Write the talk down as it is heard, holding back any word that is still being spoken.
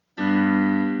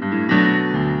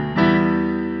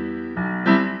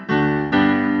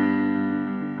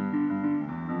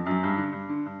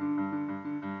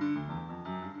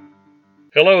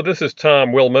Hello, this is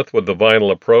Tom Wilmoth with The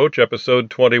Vinyl Approach, episode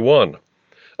 21.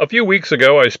 A few weeks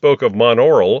ago I spoke of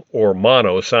monaural, or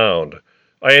mono sound.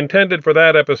 I intended for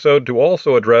that episode to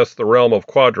also address the realm of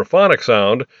quadraphonic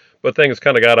sound, but things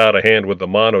kind of got out of hand with the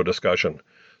mono discussion.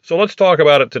 So let's talk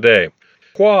about it today.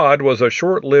 Quad was a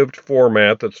short-lived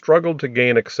format that struggled to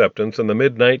gain acceptance in the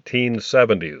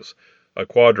mid-1970s. A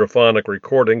quadraphonic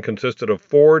recording consisted of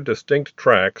 4 distinct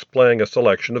tracks playing a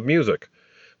selection of music.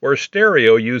 Where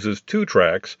stereo uses 2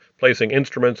 tracks, placing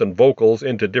instruments and vocals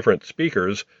into different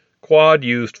speakers, quad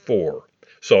used 4.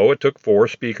 So it took 4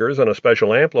 speakers and a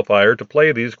special amplifier to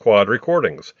play these quad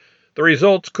recordings. The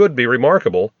results could be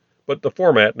remarkable, but the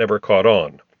format never caught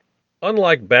on.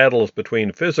 Unlike battles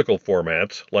between physical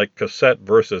formats, like cassette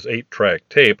versus 8-track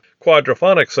tape,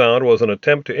 quadraphonic sound was an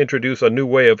attempt to introduce a new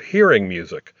way of hearing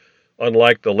music.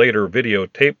 Unlike the later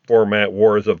videotape format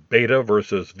wars of Beta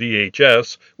versus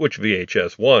VHS, which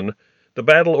VHS won, the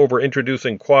battle over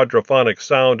introducing quadraphonic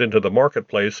sound into the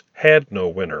marketplace had no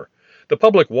winner. The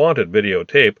public wanted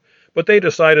videotape, but they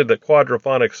decided that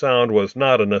quadraphonic sound was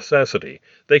not a necessity.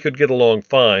 They could get along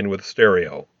fine with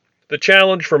stereo. The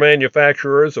challenge for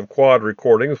manufacturers of quad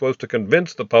recordings was to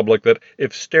convince the public that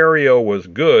if stereo was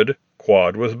good,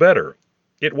 quad was better.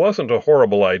 It wasn't a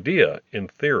horrible idea, in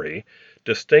theory.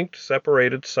 Distinct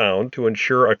separated sound to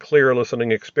ensure a clear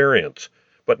listening experience,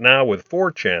 but now with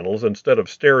 4 channels instead of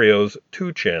stereo's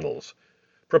 2 channels.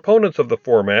 Proponents of the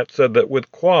format said that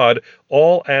with quad,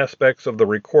 all aspects of the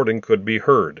recording could be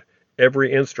heard,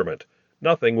 every instrument.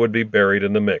 Nothing would be buried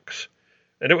in the mix.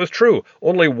 And it was true.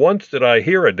 Only once did I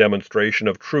hear a demonstration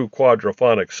of true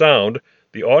quadraphonic sound.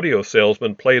 The audio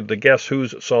salesman played the Guess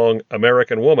Who's song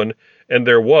American Woman, and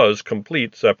there was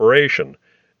complete separation.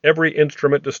 Every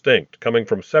instrument distinct, coming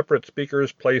from separate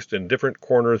speakers placed in different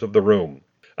corners of the room.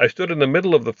 I stood in the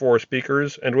middle of the 4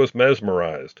 speakers and was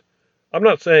mesmerized. I'm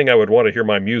not saying I would want to hear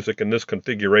my music in this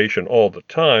configuration all the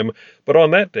time, but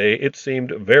on that day it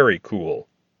seemed very cool.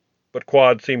 But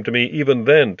quad seemed to me even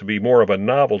then to be more of a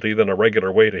novelty than a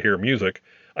regular way to hear music.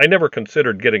 I never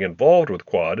considered getting involved with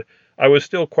quad. I was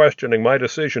still questioning my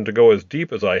decision to go as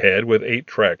deep as I had with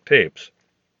 8-track tapes.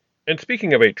 And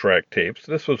speaking of 8-track tapes,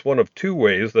 this was one of 2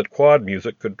 ways that quad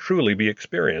music could truly be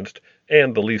experienced,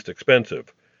 and the least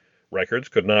expensive. Records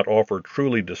could not offer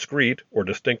truly discrete or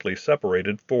distinctly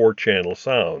separated 4-channel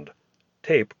sound.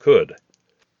 Tape could.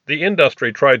 The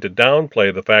industry tried to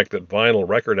downplay the fact that vinyl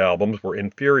record albums were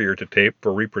inferior to tape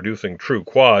for reproducing true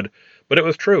quad, but it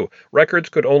was true. Records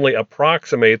could only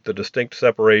approximate the distinct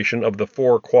separation of the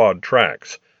 4 quad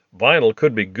tracks. Vinyl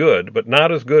could be good, but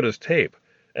not as good as tape.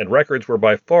 And records were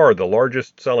by far the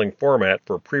largest-selling format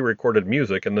for pre-recorded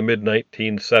music in the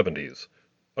mid-1970s.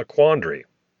 A quandary.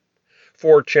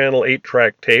 4-channel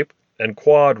 8-track tape and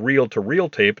quad reel-to-reel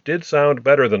tape did sound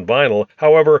better than vinyl.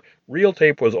 However, reel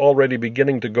tape was already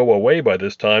beginning to go away by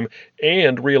this time,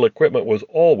 and reel equipment was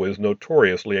always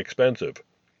notoriously expensive.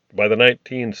 By the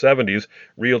 1970s,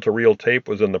 reel-to-reel tape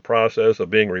was in the process of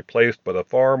being replaced by the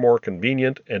far more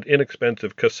convenient and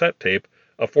inexpensive cassette tape,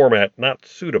 a format not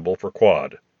suitable for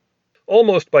quad.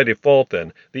 Almost by default,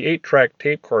 then, the 8-track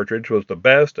tape cartridge was the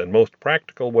best and most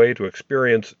practical way to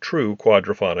experience true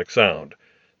quadraphonic sound.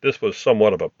 This was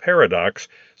somewhat of a paradox,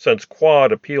 since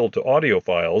quad appealed to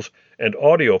audiophiles, and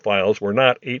audiophiles were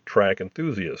not 8-track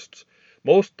enthusiasts.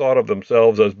 Most thought of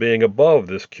themselves as being above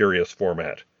this curious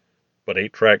format. But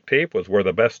 8-track tape was where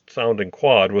the best-sounding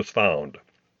quad was found.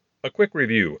 A quick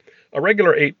review. A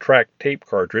regular 8-track tape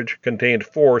cartridge contained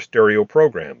 4 stereo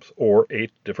programs, or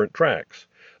 8 different tracks.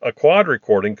 A quad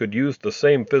recording could use the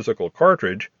same physical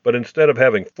cartridge, but instead of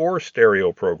having 4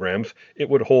 stereo programs, it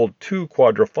would hold 2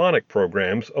 quadraphonic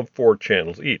programs of 4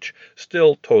 channels each,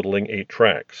 still totaling 8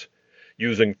 tracks.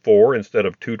 Using 4 instead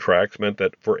of 2 tracks meant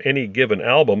that for any given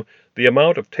album, the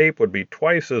amount of tape would be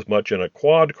twice as much in a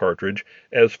quad cartridge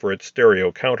as for its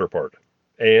stereo counterpart.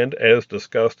 And, as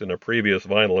discussed in a previous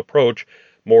vinyl approach,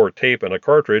 more tape in a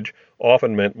cartridge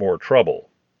often meant more trouble.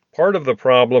 Part of the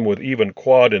problem with even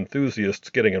quad enthusiasts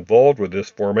getting involved with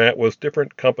this format was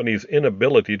different companies'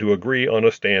 inability to agree on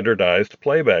a standardized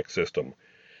playback system.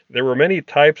 There were many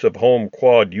types of home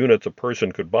quad units a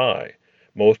person could buy.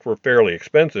 Most were fairly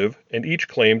expensive, and each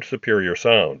claimed superior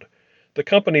sound. The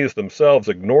companies themselves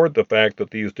ignored the fact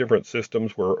that these different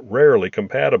systems were rarely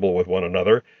compatible with one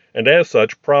another, and as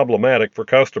such problematic for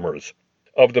customers.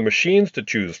 Of the machines to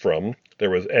choose from, there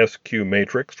was SQ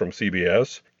Matrix from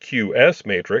CBS, QS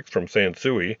Matrix from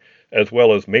Sansui, as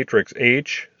well as Matrix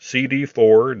H,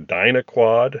 CD4,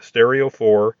 Dynaquad, Stereo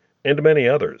 4, and many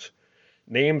others.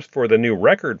 Names for the new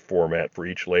record format for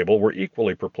each label were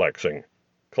equally perplexing.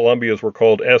 Columbia's were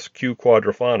called SQ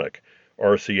Quadraphonic,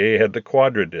 RCA had the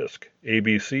Quadradisc.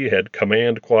 ABC had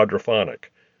Command Quadraphonic.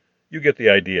 You get the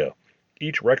idea.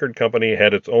 Each record company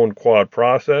had its own quad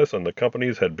process, and the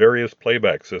companies had various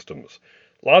playback systems.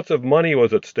 Lots of money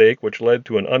was at stake, which led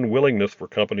to an unwillingness for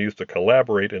companies to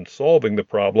collaborate in solving the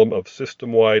problem of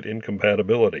system-wide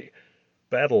incompatibility.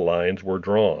 Battle lines were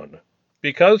drawn.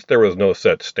 Because there was no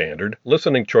set standard,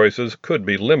 listening choices could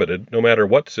be limited no matter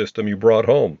what system you brought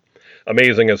home.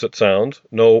 Amazing as it sounds,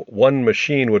 no one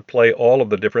machine would play all of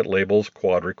the different labels'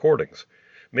 quad recordings.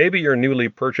 Maybe your newly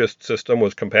purchased system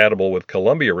was compatible with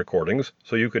Columbia recordings,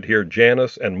 so you could hear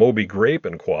Janis and Moby Grape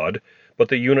in quad, but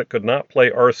the unit could not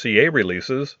play RCA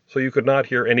releases, so you could not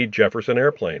hear any Jefferson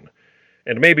Airplane.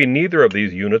 And maybe neither of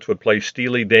these units would play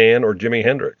Steely Dan or Jimi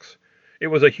Hendrix. It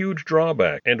was a huge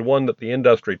drawback, and one that the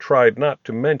industry tried not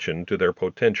to mention to their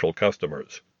potential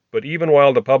customers. But even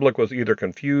while the public was either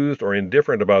confused or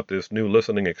indifferent about this new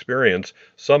listening experience,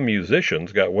 some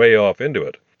musicians got way off into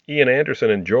it. Ian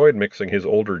Anderson enjoyed mixing his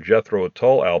older Jethro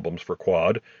Tull albums for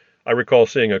quad. I recall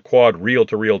seeing a quad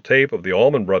reel-to-reel tape of the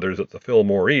Allman Brothers at the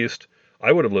Fillmore East.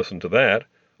 I would have listened to that.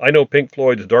 I know Pink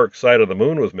Floyd's Dark Side of the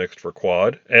Moon was mixed for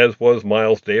quad, as was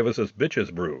Miles Davis's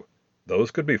Bitches Brew. Those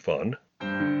could be fun.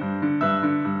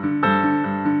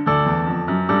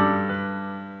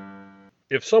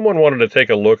 If someone wanted to take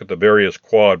a look at the various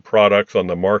quad products on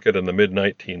the market in the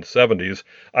mid-1970s,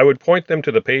 I would point them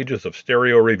to the pages of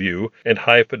Stereo Review and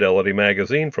High Fidelity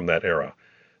magazine from that era.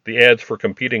 The ads for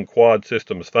competing quad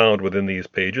systems found within these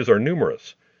pages are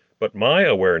numerous, but my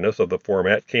awareness of the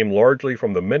format came largely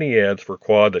from the many ads for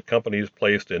quad that companies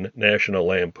placed in National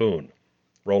Lampoon.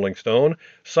 Rolling Stone?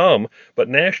 Some, but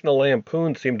National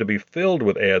Lampoon seemed to be filled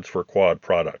with ads for quad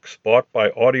products, bought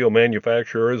by audio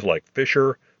manufacturers like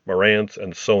Fisher, Marantz,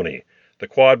 and Sony. The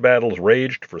quad battles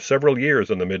raged for several years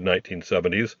in the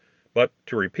mid-1970s, but,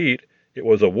 to repeat, it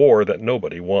was a war that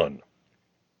nobody won.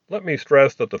 Let me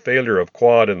stress that the failure of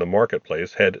quad in the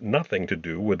marketplace had nothing to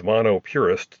do with mono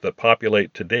purists that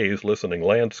populate today's listening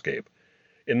landscape.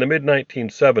 In the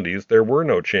mid-1970s, there were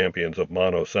no champions of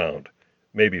mono sound.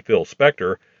 Maybe Phil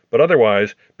Spector, but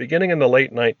otherwise, beginning in the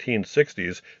late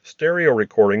 1960s, stereo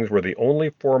recordings were the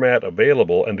only format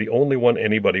available and the only one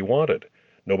anybody wanted.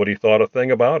 Nobody thought a thing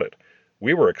about it.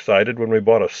 We were excited when we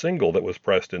bought a single that was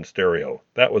pressed in stereo.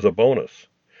 That was a bonus.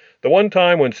 The one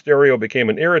time when stereo became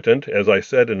an irritant, as I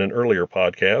said in an earlier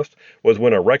podcast, was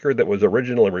when a record that was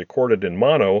originally recorded in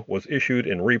mono was issued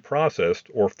in reprocessed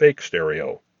or fake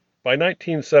stereo. By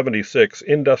 1976,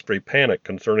 industry panic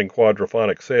concerning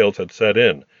quadraphonic sales had set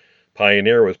in.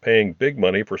 Pioneer was paying big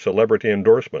money for celebrity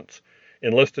endorsements.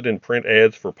 Enlisted in print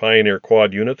ads for Pioneer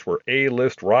quad units were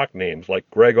A-list rock names like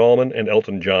Greg Allman and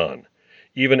Elton John.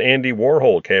 Even Andy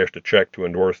Warhol cashed a check to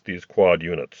endorse these quad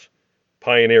units.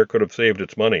 Pioneer could have saved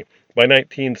its money. By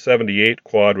 1978,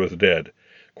 quad was dead.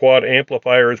 Quad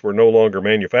amplifiers were no longer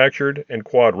manufactured, and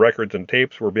quad records and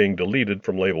tapes were being deleted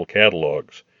from label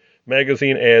catalogs.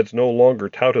 Magazine ads no longer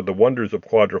touted the wonders of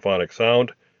quadraphonic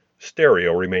sound.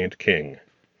 Stereo remained king.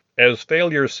 As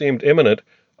failure seemed imminent,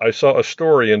 I saw a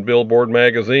story in Billboard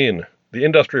magazine. The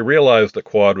industry realized that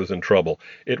quad was in trouble.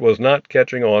 It was not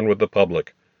catching on with the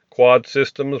public. Quad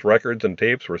systems, records, and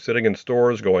tapes were sitting in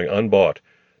stores going unbought.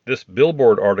 This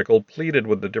Billboard article pleaded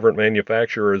with the different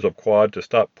manufacturers of quad to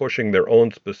stop pushing their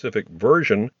own specific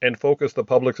version and focus the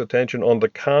public's attention on the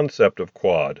concept of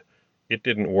quad. It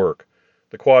didn't work.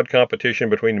 The quad competition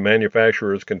between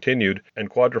manufacturers continued, and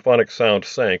quadraphonic sound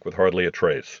sank with hardly a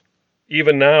trace.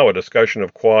 Even now, a discussion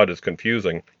of quad is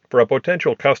confusing. For a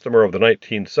potential customer of the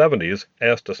 1970s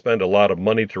asked to spend a lot of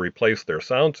money to replace their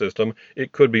sound system,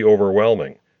 it could be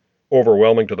overwhelming.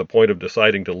 Overwhelming to the point of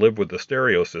deciding to live with the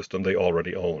stereo system they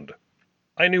already owned.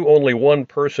 I knew only one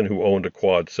person who owned a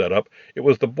quad setup. It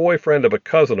was the boyfriend of a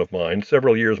cousin of mine,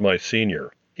 several years my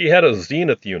senior. He had a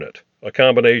Zenith unit, a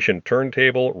combination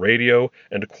turntable, radio,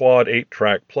 and quad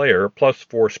 8-track player, plus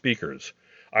 4 speakers.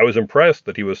 I was impressed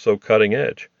that he was so cutting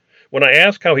edge. When I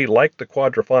asked how he liked the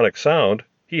quadraphonic sound,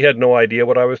 he had no idea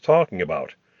what I was talking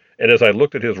about. And as I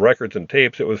looked at his records and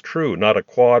tapes, it was true, not a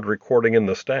quad recording in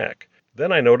the stack.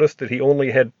 Then I noticed that he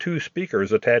only had 2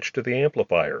 speakers attached to the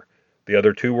amplifier. The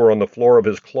other 2 were on the floor of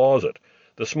his closet.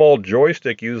 The small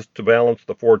joystick used to balance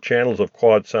the 4 channels of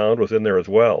quad sound was in there as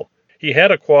well. He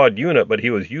had a quad unit, but he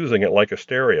was using it like a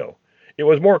stereo. It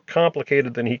was more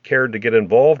complicated than he cared to get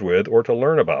involved with or to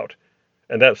learn about.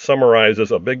 And that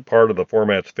summarizes a big part of the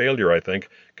format's failure, I think,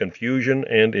 confusion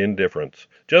and indifference.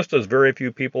 Just as very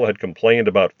few people had complained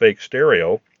about fake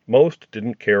stereo, most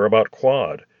didn't care about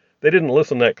quad. They didn't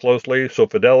listen that closely, so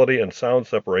fidelity and sound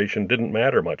separation didn't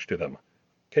matter much to them.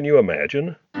 Can you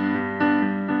imagine?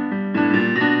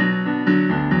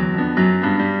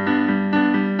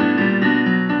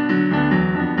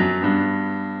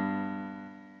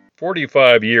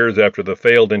 45 years after the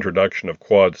failed introduction of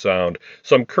quad sound,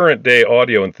 some current-day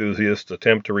audio enthusiasts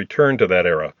attempt to return to that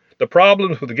era. The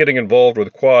problems with getting involved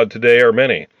with quad today are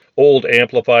many. Old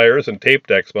amplifiers and tape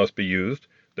decks must be used.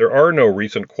 There are no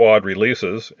recent quad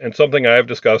releases, and something I have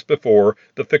discussed before,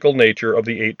 the fickle nature of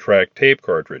the 8-track tape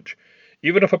cartridge.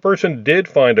 Even if a person did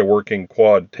find a working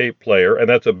quad tape player, and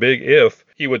that's a big if,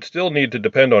 he would still need to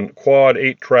depend on quad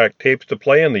 8-track tapes to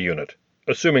play in the unit,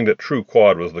 assuming that true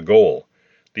quad was the goal.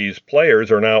 These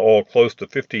players are now all close to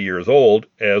 50 years old,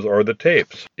 as are the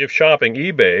tapes. If shopping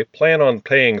eBay, plan on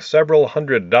paying several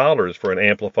 $100s for an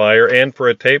amplifier and for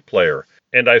a tape player,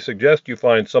 and I suggest you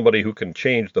find somebody who can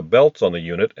change the belts on the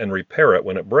unit and repair it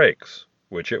when it breaks,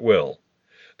 which it will.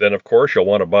 Then, of course, you'll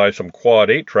want to buy some quad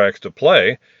 8-tracks to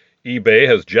play. eBay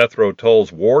has Jethro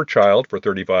Tull's War Child for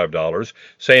 $35,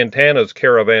 Santana's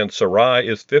Caravan Sarai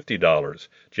is $50,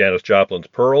 Janis Joplin's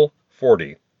Pearl,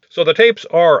 $40. So the tapes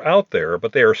are out there,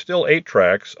 but they are still 8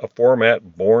 tracks, a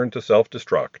format born to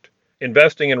self-destruct.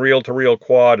 Investing in reel-to-reel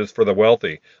quad is for the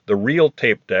wealthy. The real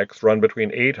tape decks run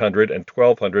between $800 and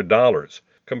 $1,200.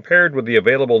 Compared with the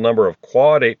available number of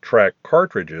quad 8-track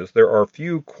cartridges, there are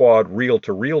few quad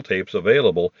reel-to-reel tapes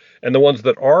available, and the ones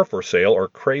that are for sale are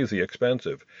crazy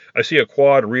expensive. I see a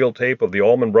quad reel tape of the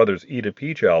Allman Brothers Eat a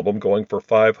Peach album going for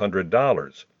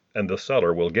 $500, and the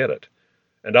seller will get it.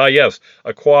 And yes,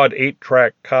 a quad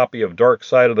 8-track copy of Dark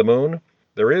Side of the Moon.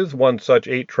 There is one such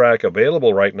 8-track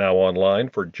available right now online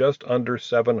for just under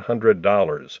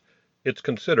 $700. It's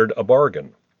considered a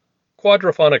bargain.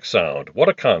 Quadraphonic sound, what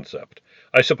a concept.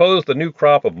 I suppose the new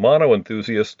crop of mono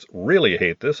enthusiasts really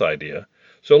hate this idea,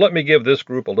 so let me give this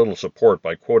group a little support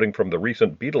by quoting from the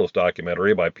recent Beatles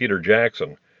documentary by Peter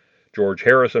Jackson. George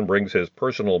Harrison brings his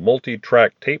personal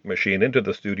multi-track tape machine into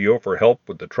the studio for help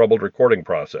with the troubled recording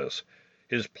process.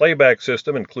 His playback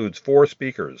system includes 4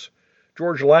 speakers.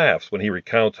 George laughs when he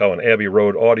recounts how an Abbey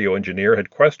Road audio engineer had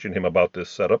questioned him about this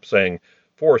setup, saying,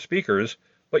 4 speakers,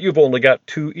 but you've only got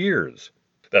 2 ears.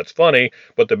 That's funny,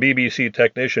 but the BBC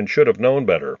technician should have known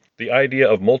better. The idea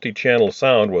of multi-channel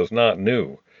sound was not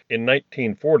new. In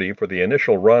 1940, for the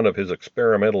initial run of his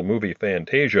experimental movie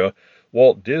Fantasia,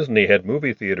 Walt Disney had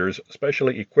movie theaters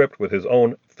specially equipped with his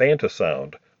own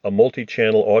Fantasound, a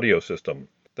multi-channel audio system.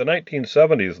 The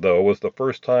 1970s, though, was the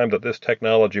first time that this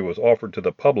technology was offered to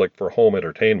the public for home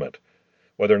entertainment.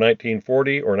 Whether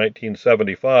 1940 or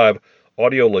 1975,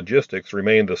 audio logistics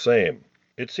remained the same.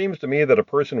 It seems to me that a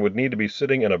person would need to be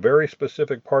sitting in a very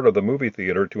specific part of the movie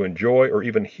theater to enjoy or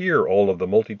even hear all of the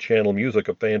multi-channel music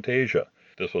of Fantasia.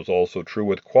 This was also true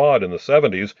with quad in the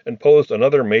 70s and posed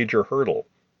another major hurdle.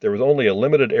 There was only a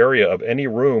limited area of any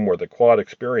room where the quad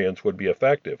experience would be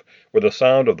effective, where the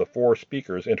sound of the 4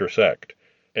 speakers intersect.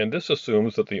 And this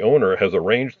assumes that the owner has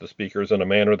arranged the speakers in a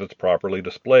manner that's properly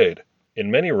displayed.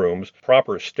 In many rooms,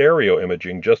 proper stereo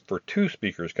imaging just for 2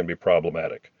 speakers can be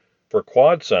problematic. For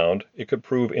quad sound, it could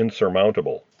prove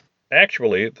insurmountable.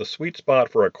 Actually, the sweet spot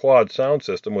for a quad sound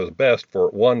system was best for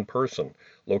 1 person,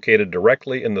 located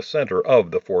directly in the center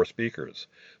of the 4 speakers.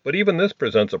 But even this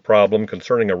presents a problem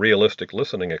concerning a realistic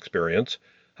listening experience.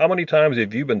 How many times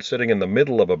have you been sitting in the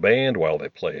middle of a band while they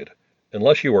played?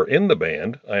 Unless you were in the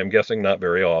band, I am guessing not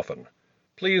very often.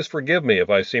 Please forgive me if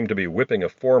I seem to be whipping a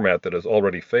format that has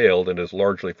already failed and is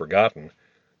largely forgotten.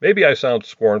 Maybe I sound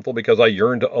scornful because I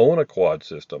yearn to own a quad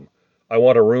system. I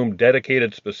want a room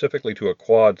dedicated specifically to a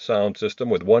quad sound system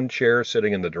with 1 chair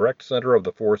sitting in the direct center of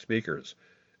the 4 speakers.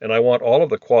 And I want all of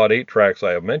the quad 8 tracks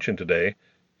I have mentioned today,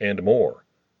 and more.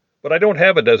 But I don't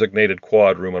have a designated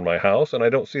quad room in my house, and I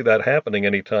don't see that happening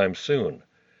anytime soon.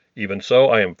 Even so,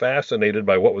 I am fascinated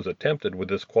by what was attempted with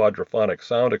this quadraphonic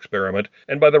sound experiment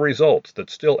and by the results that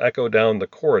still echo down the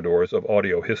corridors of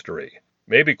audio history.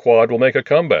 Maybe quad will make a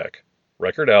comeback.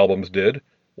 Record albums did.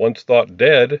 Once thought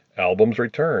dead, albums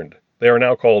returned. They are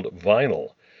now called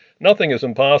vinyl. Nothing is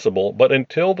impossible, but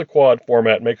until the quad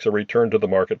format makes a return to the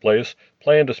marketplace,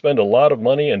 plan to spend a lot of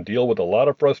money and deal with a lot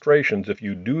of frustrations if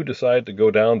you do decide to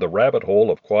go down the rabbit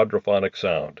hole of quadraphonic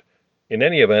sound. In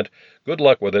any event, good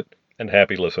luck with it, and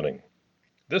happy listening.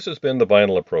 This has been The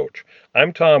Vinyl Approach.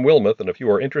 I'm Tom Wilmoth, and if you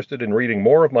are interested in reading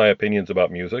more of my opinions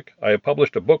about music, I have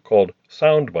published a book called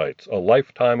Sound Bites, A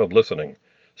Lifetime of Listening.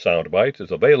 Sound Bites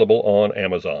is available on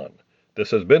Amazon. This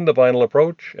has been The Vinyl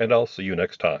Approach, and I'll see you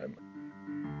next time.